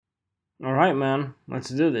All right, man, let's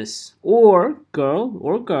do this. Or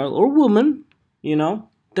woman,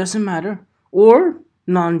 doesn't matter. Or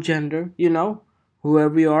non-gender,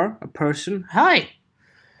 whoever you are, a person. Hi,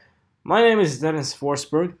 my name is Dennis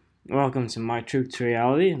Forsberg. Welcome to My Truth to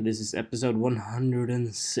Reality. This is episode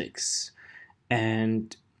 106,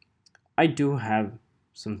 and I do have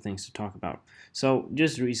some things to talk about. So,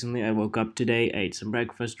 just recently, I woke up today, ate some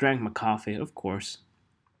breakfast, drank my coffee, of course.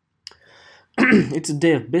 It's a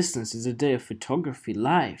day of business. It's a day of photography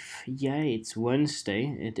life. Yay, it's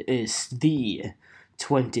Wednesday. It is the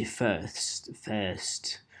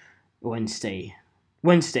 21st Wednesday.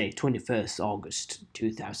 Wednesday, 21st August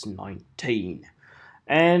 2019.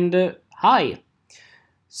 And hi.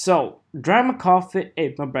 So, drank my coffee,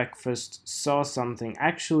 ate my breakfast, saw something.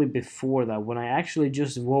 Actually, before that, when I actually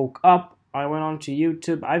just woke up, I went onto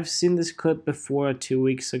YouTube. I've seen this clip before 2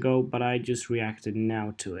 weeks ago, but I just reacted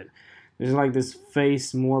now to it. There's like this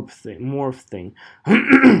face morph thing.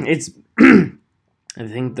 It's I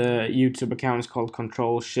think the YouTube account is called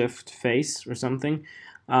Control Shift Face or something.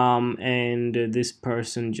 And this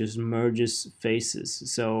person just merges faces.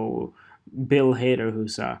 So Bill Hader,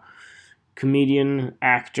 who's a comedian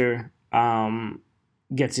actor,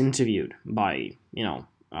 gets interviewed by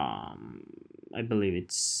I believe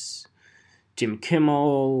it's Jim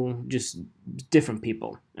Kimmel, just different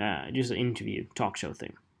people, just an interview talk show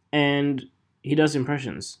thing, and he does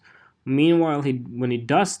impressions. Meanwhile, when he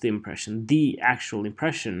does the actual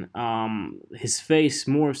impression, his face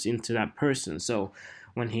morphs into that person. So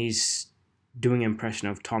when he's doing an impression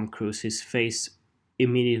of Tom Cruise, his face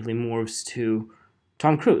immediately morphs to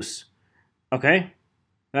Tom Cruise. Okay,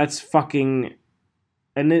 that's fucking,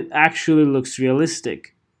 and it actually looks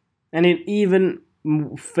realistic, and it even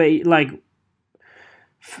morphed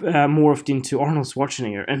into Arnold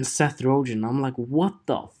Schwarzenegger and Seth Rogen. I'm like, what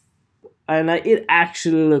the? It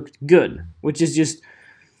actually looked good, which is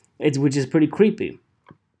pretty creepy.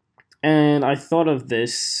 And I thought of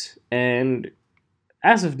this, and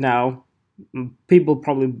as of now, people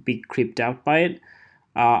probably be creeped out by it.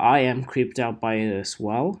 I am creeped out by it as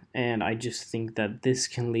well, and I just think that this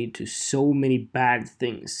can lead to so many bad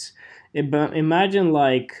things. Imagine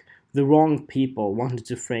like the wrong people wanted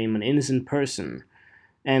to frame an innocent person,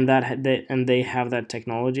 and they have that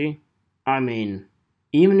technology. I mean,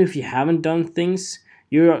 even if you haven't done things,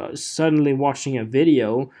 you're suddenly watching a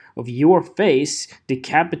video of your face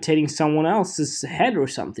decapitating someone else's head or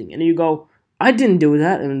something, and you go, "I didn't do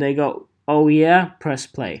that," and they go, "Oh yeah, press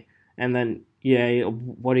play," and then yeah,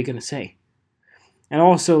 what are you gonna say? And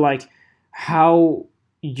also like how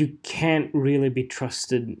you can't really be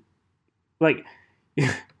trusted, like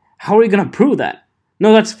how are you gonna prove that?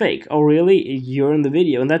 No, that's fake. Oh really? You're in the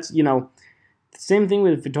video, and that's same thing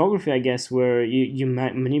with photography, I guess, where you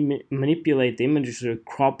manipulate the images or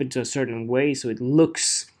crop it to a certain way so it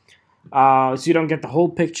looks, so you don't get the whole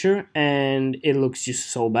picture and it looks just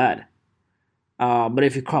so bad. But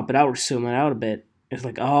if you crop it out or zoom it out a bit, it's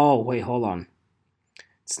like, oh wait, hold on,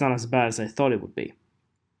 it's not as bad as I thought it would be.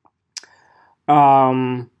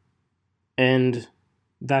 Um, and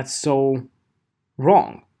that's so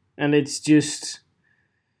wrong, and it's just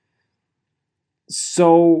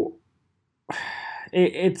so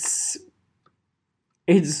it's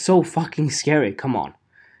it's so fucking scary. Come on.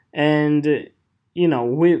 And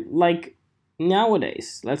we like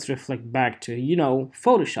nowadays, let's reflect back to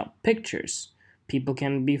Photoshop pictures. People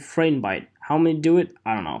can be framed by it. How many do it?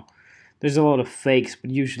 I don't know. There's a lot of fakes, but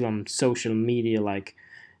usually on social media, like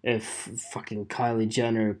if fucking Kylie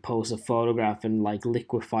Jenner posts a photograph and like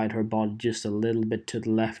liquefied her body just a little bit to the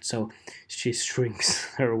left so she shrinks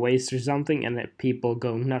her waist or something, and that people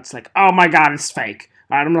go nuts like, oh my god, it's fake.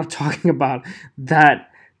 I'm not talking about that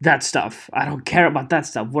stuff. I don't care about that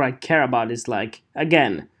stuff. What I care about is, like,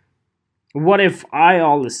 again, what if I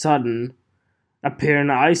all of a sudden appear in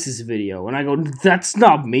an ISIS video and I go, that's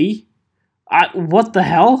not me? What the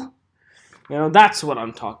hell? That's what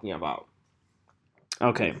I'm talking about.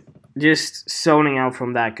 Okay, just zoning out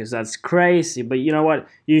from that because that's crazy. But you know what?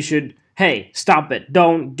 You should. Hey, stop it!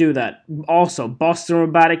 Don't do that. Also, Boston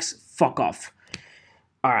Robotics, fuck off.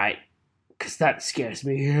 All right, because that scares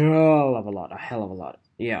me a hell of a lot. A hell of a lot.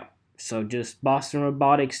 Yeah. So just Boston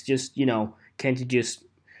Robotics. Just can't you just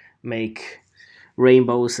make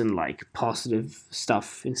rainbows and like positive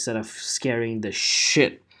stuff instead of scaring the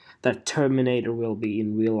shit that Terminator will be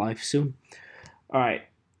in real life soon? All right.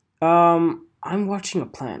 I'm watching a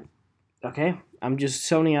plant. Okay, I'm just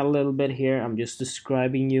zoning out a little bit here. I'm just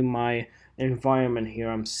describing you my environment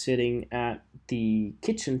here. I'm sitting at the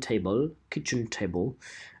kitchen table.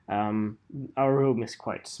 Um, our room is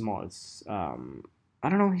quite small. It's I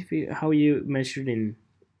don't know if how you measured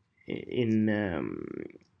in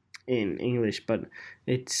English, but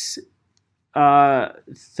it's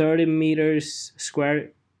 30 meters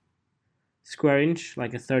square inch,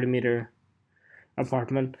 like a 30-meter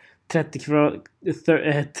apartment. 30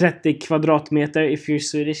 kvadratmeter if you're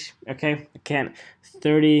Swedish. Okay, I can't.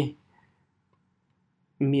 30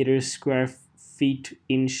 meters square feet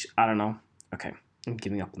inch. I don't know. Okay, I'm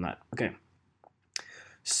giving up on that. Okay,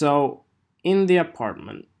 so in the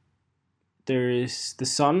apartment there is the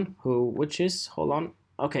sun, which is, hold on.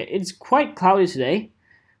 Okay, it's quite cloudy today,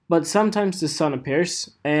 but sometimes the sun appears,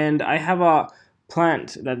 and I have a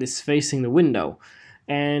plant that is facing the window,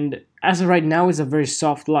 and as of right now it's a very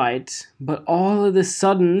soft light, but all of a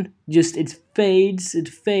sudden just it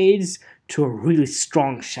fades to a really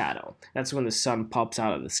strong shadow. That's when the sun pops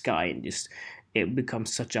out of the sky and just it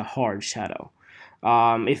becomes such a hard shadow.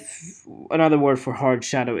 If another word for hard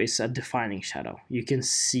shadow is a defining shadow, you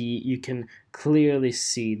can clearly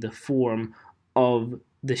see the form of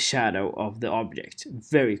the shadow of the object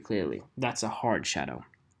very clearly. That's a hard shadow.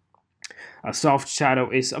 A soft shadow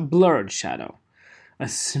is a blurred shadow, a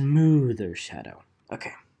smoother shadow.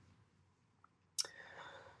 Okay.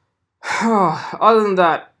 Other than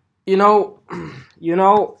that,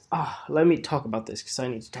 let me talk about this because I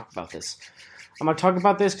need to talk about this. I'm gonna talk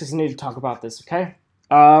about this because I need to talk about this. Okay.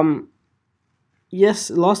 Yes,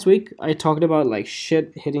 last week I talked about like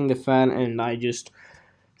shit hitting the fan, and I just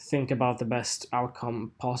think about the best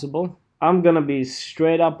outcome possible. I'm gonna be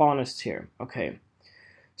straight up honest here. Okay.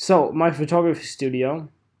 So my photography studio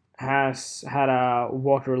has had a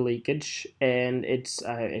water leakage, and it's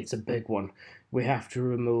a big one. We have to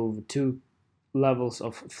remove 2 levels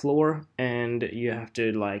of floor, and you have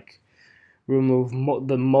to like remove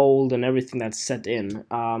the mold and everything that's set in.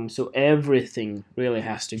 So everything really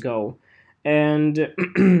has to go, and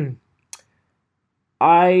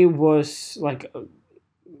I was like,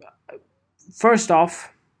 first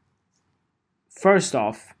off,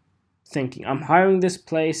 thinking I'm hiring this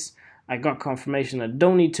place. I got confirmation I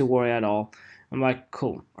don't need to worry at all. I'm like,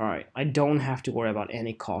 cool, alright, I don't have to worry about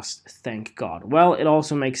any cost, thank God. Well, it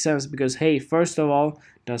also makes sense because, hey, first of all,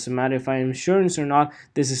 doesn't matter if I have insurance or not,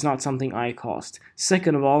 this is not something I cost.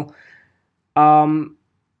 Second of all, I'm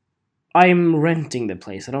renting the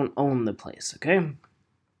place, I don't own the place, okay?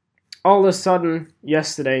 All of a sudden,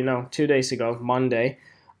 2 days ago, Monday,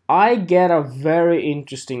 I get a very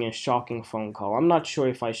interesting and shocking phone call. I'm not sure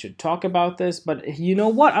if I should talk about this, but you know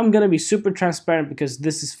what? I'm gonna be super transparent because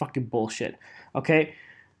this is fucking bullshit. Okay?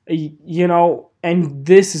 And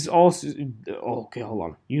this is also. Okay, hold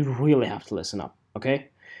on. You really have to listen up, okay?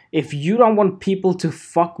 If you don't want people to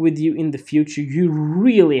fuck with you in the future, you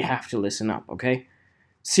really have to listen up, okay?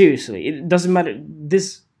 Seriously, it doesn't matter.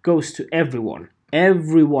 This goes to everyone.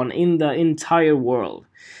 Everyone in the entire world.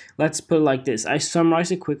 Let's put it like this. I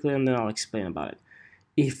summarize it quickly and then I'll explain about it.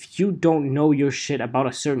 If you don't know your shit about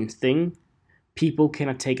a certain thing, people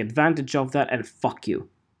cannot take advantage of that and fuck you.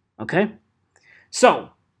 Okay? So,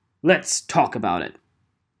 let's talk about it.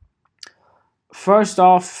 First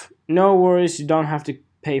off, no worries, you don't have to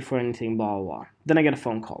pay for anything, blah, blah, blah. Then I get a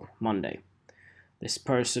phone call, Monday. This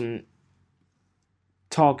person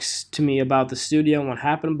talks to me about the studio and what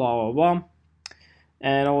happened, blah, blah, blah.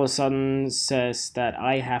 And all of a sudden says that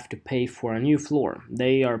I have to pay for a new floor.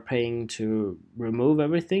 They are paying to remove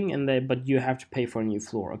everything, but you have to pay for a new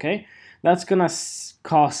floor, okay? That's gonna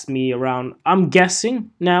cost me around, I'm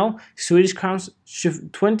guessing now, Swedish crowns,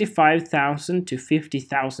 25,000 to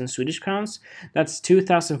 50,000 Swedish crowns. That's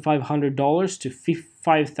 $2,500 to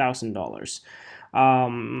 $5,000.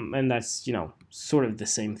 And that's, sort of the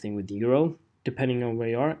same thing with the euro, depending on where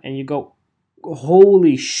you are. And you go,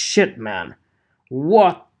 holy shit, man.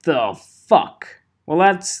 What the fuck? Well,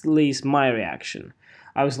 that's at least my reaction.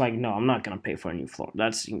 I was like, no, I'm not gonna pay for a new floor.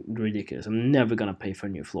 That's ridiculous. I'm never gonna pay for a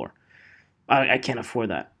new floor. I can't afford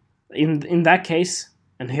that. In that case,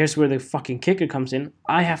 and here's where the fucking kicker comes in,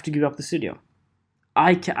 I have to give up the studio.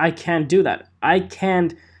 I can't do that. I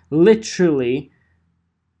can't literally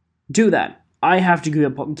do that. I have to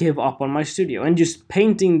give up on my studio. And just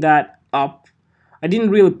painting that up, I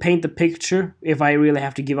didn't really paint the picture if I really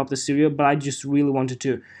have to give up the studio, but I just really wanted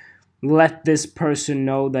to let this person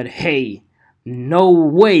know that, hey, no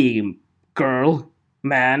way, girl,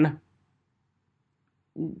 man,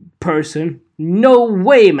 person, no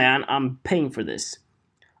way, man, I'm paying for this.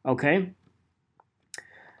 Okay?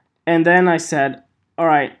 And then I said,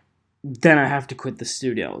 alright, then I have to quit the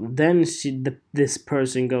studio. Then this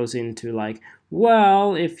person goes into like,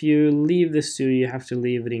 well, if you leave the studio, you have to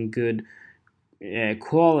leave it in good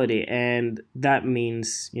quality, and that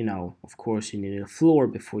means, of course, you need a floor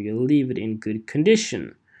before you leave it in good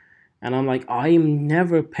condition. And I'm like, I am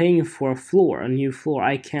never paying for a new floor.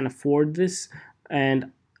 I can't afford this.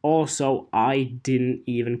 And also, I didn't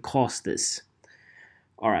even cost this.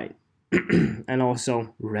 All right. And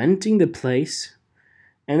also, renting the place.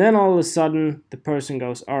 And then all of a sudden, the person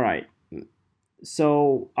goes, all right,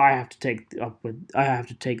 so I have to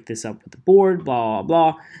take this up with the board, blah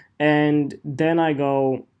blah blah. And then I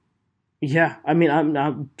go, yeah, I mean,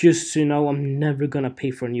 I'm just so you know, I'm never gonna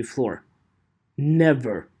pay for a new floor,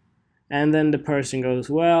 never. And then the person goes,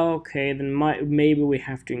 well, okay, then maybe we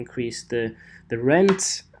have to increase the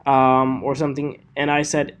rent, or something. And I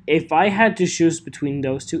said, if I had to choose between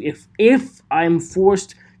those two, if I'm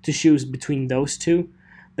forced to choose between those two,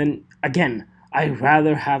 then again, I'd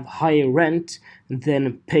rather have higher rent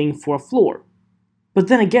than paying for a floor. But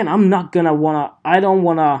then again, I don't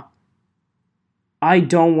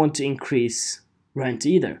want to increase rent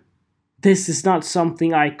either. This is not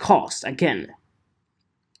something I cost again.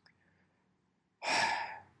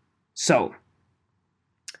 So,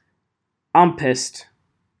 I'm pissed.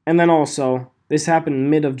 And then also, this happened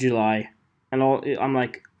mid of July, and I'm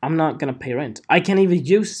like, I'm not gonna pay rent. I can't even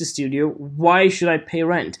use the studio. Why should I pay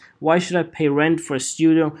rent? Why should I pay rent for a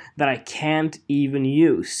studio that I can't even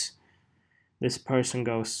use? This person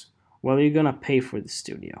goes, well, you're gonna pay for the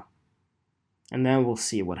studio, and then we'll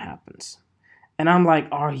see what happens. And I'm like,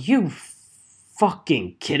 are you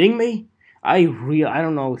fucking kidding me? I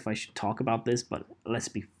don't know if I should talk about this, but let's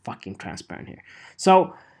be fucking transparent here.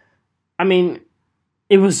 So, I mean,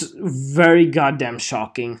 it was very goddamn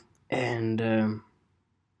shocking, and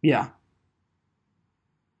yeah,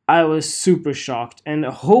 I was super shocked, and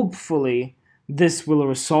hopefully this will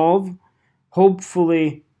resolve.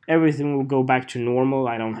 Hopefully everything will go back to normal.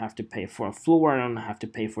 I don't have to pay for a floor. I don't have to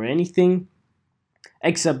pay for anything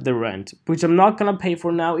except the rent, which I'm not gonna pay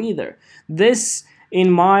for now either. This,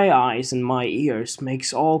 in my eyes and my ears,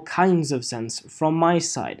 makes all kinds of sense from my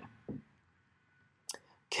side.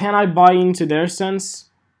 Can I buy into their sense?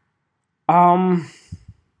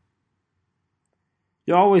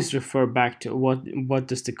 You always refer back to what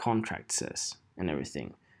does the contract says and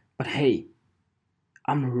everything. But hey,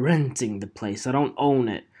 I'm renting the place. I don't own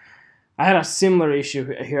it. I had a similar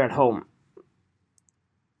issue here at home.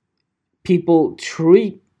 People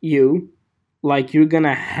treat you like you're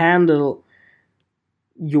gonna handle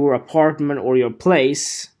your apartment or your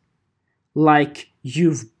place like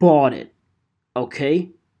you've bought it,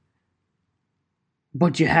 okay?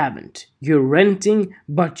 But you haven't. You're renting,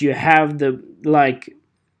 but you have the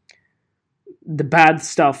bad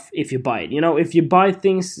stuff if you buy it. You know, if you buy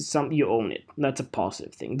things, you own it. That's a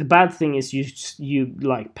positive thing. The bad thing is you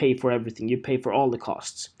like pay for everything. You pay for all the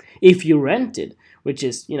costs. If you rent it, which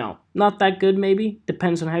is, you know, not that good maybe,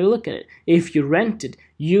 depends on how you look at it. If you rent it,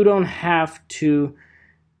 you don't have to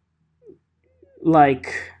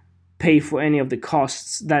like pay for any of the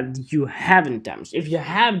costs that you haven't damaged. If you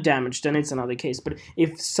have damaged, then it's another case. But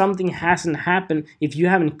if something hasn't happened, if you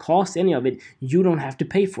haven't caused any of it, you don't have to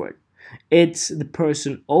pay for it. It's the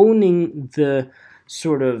person owning the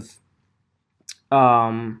sort of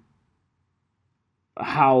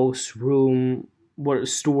house, room, what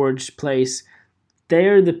storage place.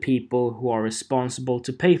 They're the people who are responsible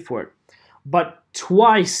to pay for it. But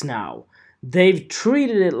twice now, they've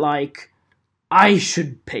treated it like I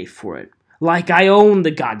should pay for it. Like I own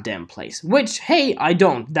the goddamn place. Which, hey, I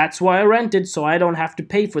don't. That's why I rent it, so I don't have to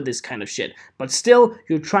pay for this kind of shit. But still,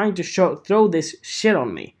 you're trying to throw this shit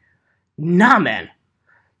on me. Nah, man.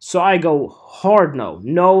 So I go hard no.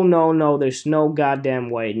 No, no, no. There's no goddamn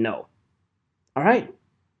way. No. Alright?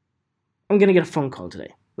 I'm gonna get a phone call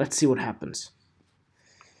today. Let's see what happens.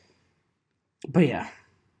 But yeah.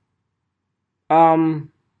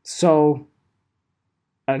 So,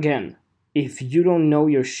 again, if you don't know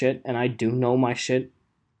your shit, and I do know my shit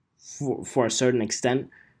for a certain extent,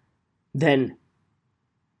 then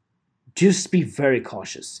just be very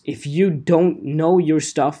cautious. If you don't know your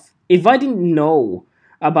stuff, if I didn't know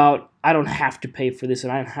about I don't have to pay for this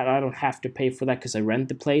and I don't have to pay for that because I rent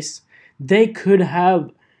the place, they could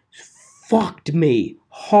have fucked me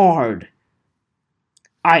hard.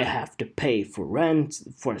 I have to pay for rent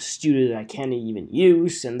for a studio that I can't even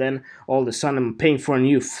use, and then all of a sudden I'm paying for a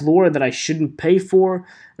new floor that I shouldn't pay for.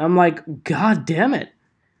 And I'm like, God damn it.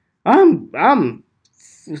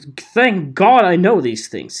 Thank God I know these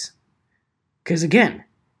things. Because again,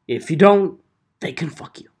 if you don't, they can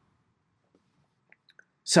fuck you.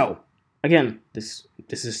 So, again, this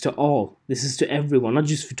is to all. This is to everyone, not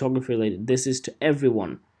just photography related. This is to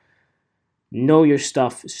everyone. Know your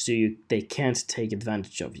stuff so they can't take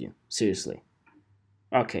advantage of you. Seriously.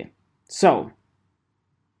 Okay, so,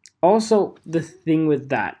 also the thing with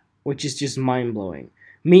that, which is just mind-blowing.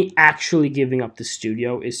 Me actually giving up the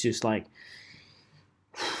studio is just like,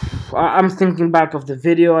 I'm thinking back of the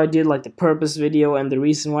video I did, like the purpose video, and the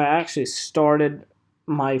reason why I actually started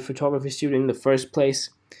my photography studio in the first place,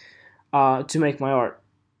 to make my art.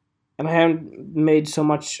 And I haven't made so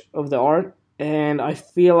much of the art, and I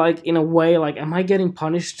feel like, in a way, like, am I getting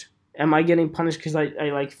punished? Am I getting punished because I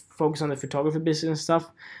like focus on the photography business and stuff?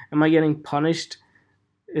 Am I getting punished?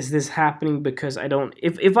 Is this happening because I don't?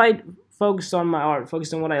 If I focused on my art,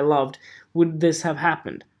 focused on what I loved, would this have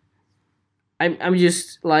happened? I'm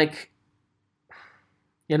just like,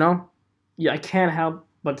 yeah, I can't help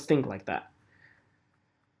but think like that.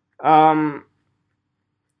 Um,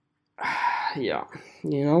 yeah,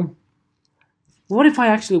 you know. What if I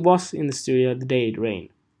actually was in the studio the day it rained,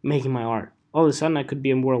 making my art? All of a sudden, I could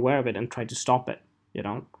be more aware of it and try to stop it. You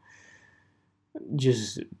know,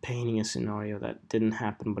 just painting a scenario that didn't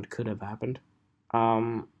happen but could have happened.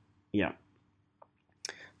 Yeah.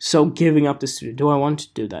 So giving up the studio. Do I want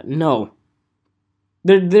to do that? No.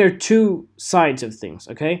 There are two sides of things,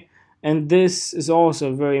 okay? And this is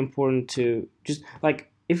also very important to just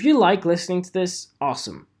like, if you like listening to this,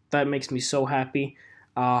 awesome. That makes me so happy.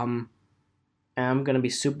 And I'm gonna be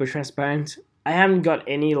super transparent. I haven't got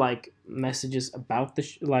any like messages about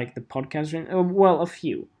like the podcast. Well, a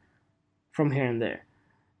few from here and there,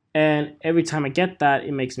 and every time I get that,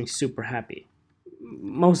 it makes me super happy.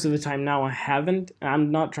 Most of the time now, I haven't.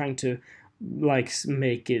 I'm not trying to like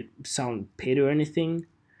make it sound petty or anything.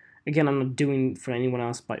 Again, I'm not doing for anyone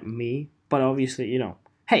else but me. But obviously,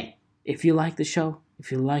 hey, if you like the show,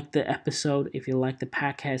 if you like the episode, if you like the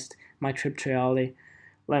podcast, my trip to reality,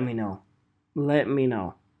 let me know. Let me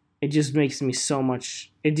know. It just makes me so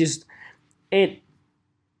much. It it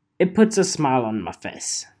puts a smile on my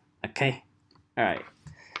face. Okay, all right.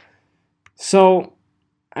 So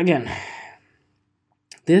again,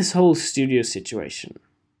 this whole studio situation,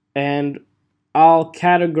 and I'll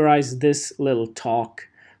categorize this little talk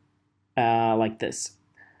like this: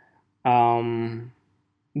 um,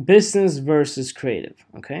 business versus creative.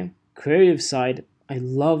 Okay, creative side. I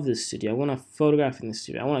love this studio. I want to photograph in the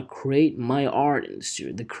studio. I want to create my art in the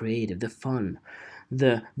studio. The creative, the fun,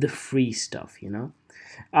 the free stuff.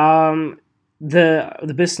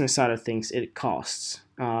 The business side of things, it costs.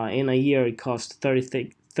 In a year, it costs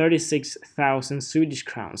 36,000 Swedish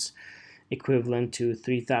crowns, equivalent to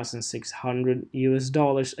 3,600 US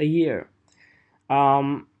dollars a year.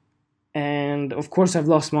 Um, and of course, I've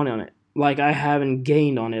lost money on it. Like, I haven't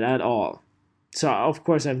gained on it at all. So of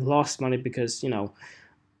course I've lost money because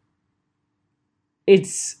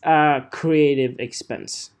it's a creative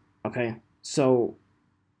expense. Okay, so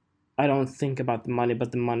I don't think about the money,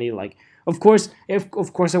 but the money, like, of course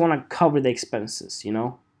I want to cover the expenses,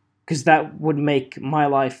 because that would make my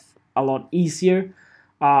life a lot easier.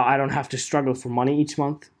 I don't have to struggle for money each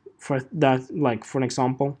month, for that, like, for an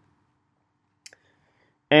example.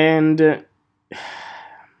 And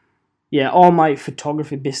yeah, all my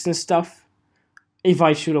photography business stuff. If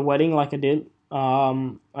I shoot a wedding like I did, I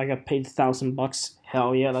got paid $1,000.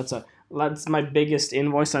 Hell yeah, that's my biggest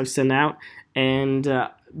invoice I've sent out, and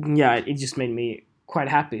yeah, it just made me quite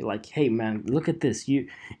happy. Like, hey man, look at this.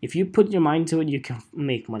 If you put your mind to it, you can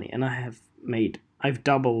make money, and I've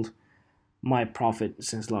doubled my profit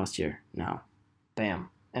since last year now.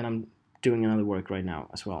 Bam, and I'm doing another work right now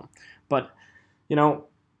as well. But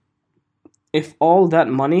if all that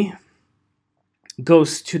money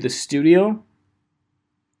goes to the studio,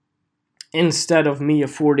 instead of me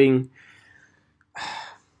affording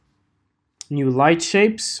new light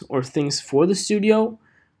shapes or things for the studio,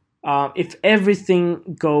 if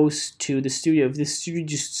everything goes to the studio, if the studio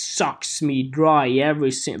just sucks me dry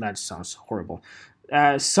that sounds horrible,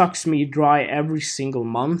 sucks me dry every single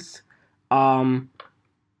month,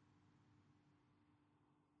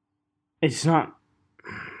 it's not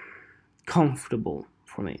comfortable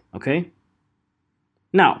for me, okay?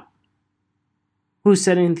 Now, who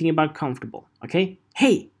said anything about comfortable, okay?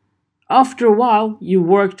 Hey, after a while, you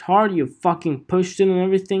worked hard, you fucking pushed it and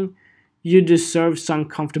everything, you deserve some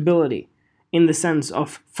comfortability, in the sense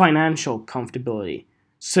of financial comfortability,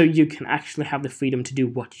 so you can actually have the freedom to do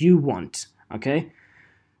what you want, okay?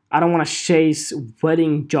 I don't want to chase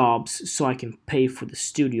wedding jobs so I can pay for the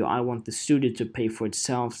studio. I want the studio to pay for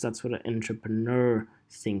itself. That's what an entrepreneur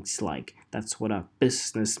thinks like. That's what a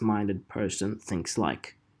business-minded person thinks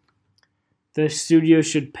like. The studio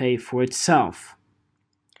should pay for itself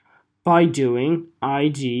by doing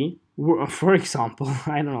IG, for example.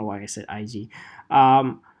 I don't know why I said IG.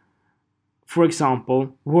 For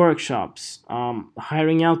example, workshops,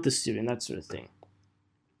 hiring out the student, that sort of thing.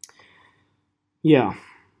 Yeah.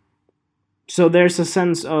 So there's a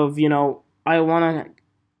sense of, I want to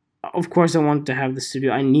Of course, I want to have the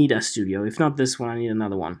studio. I need a studio. If not this one, I need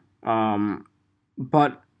another one.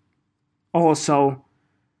 But also,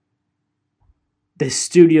 the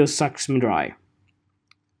studio sucks me dry.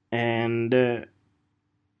 And,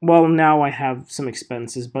 well, now I have some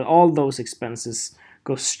expenses, but all those expenses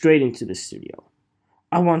go straight into the studio.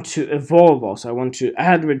 I want to evolve also. I want to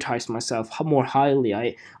advertise myself more highly.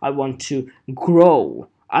 I want to grow.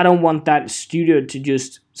 I don't want that studio to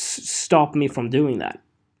just stop me from doing that,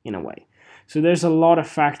 in a way. So there's a lot of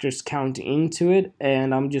factors counting into it,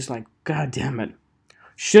 and I'm just like, God damn it.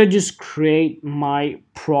 Should I just create my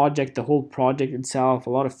project, the whole project itself, a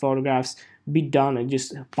lot of photographs, be done, and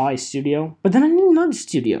just buy a studio? But then I need another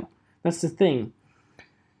studio. That's the thing.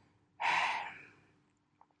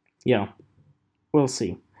 Yeah. We'll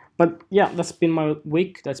see. But yeah, that's been my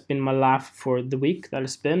week. That's been my laugh for the week that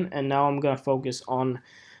has been. And now I'm gonna focus on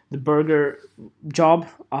the burger job.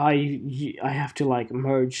 I have to like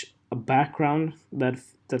merge a background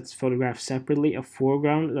that's photographed separately, a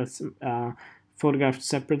foreground that's photographed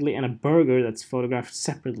separately, and a burger that's photographed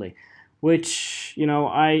separately. Which,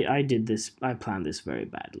 I did this. I planned this very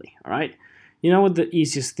badly. All right. You know what the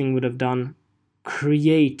easiest thing would have done?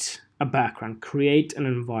 Create a background, create an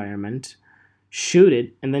environment, shoot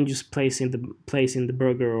it, and then just place in the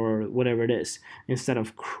burger or whatever it is, instead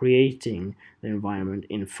of creating the environment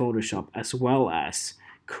in Photoshop, as well as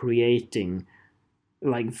creating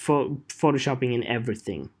like photoshopping in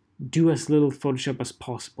everything. Do as little Photoshop as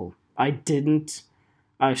possible. I didn't.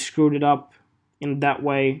 I screwed it up in that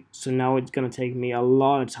way, so now it's gonna take me a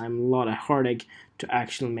lot of time, a lot of heartache to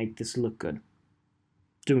actually make this look good.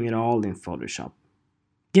 Doing it all in Photoshop.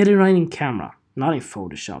 Get it right in camera, not in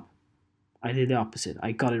Photoshop. I did the opposite.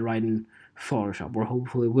 I got it right in Photoshop, or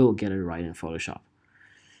hopefully will get it right in Photoshop.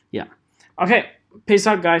 Yeah. Okay. Peace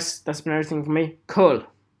out, guys. That's been everything for me. Cool.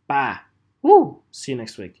 Bye. Woo. See you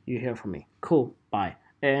next week. You hear from me. Cool. Bye.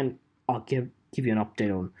 And I'll give you an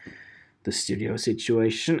update on the studio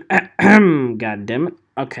situation. God damn it.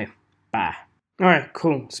 Okay. Bye. Alright,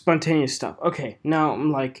 cool. Spontaneous stuff. Okay, now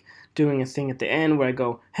I'm like doing a thing at the end where I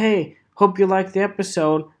go, hey, hope you liked the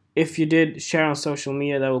episode. If you did, share on social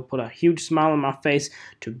media. That will put a huge smile on my face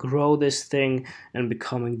to grow this thing and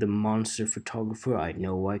becoming the monster photographer I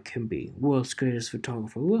know I can be. World's greatest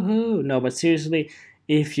photographer. Woohoo! No, but seriously,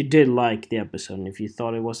 if you did like the episode and if you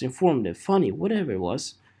thought it was informative, funny, whatever it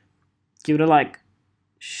was, give it a like,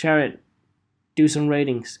 share it, do some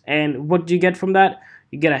ratings. And what do you get from that?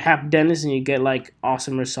 You get a happy dentist and you get like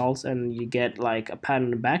awesome results and you get like a pat on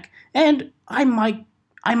the back. And I might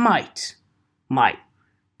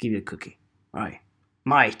give you a cookie. Alright.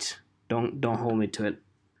 Might. Don't hold me to it.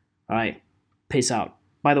 Alright. Peace out.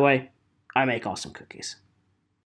 By the way, I make awesome cookies.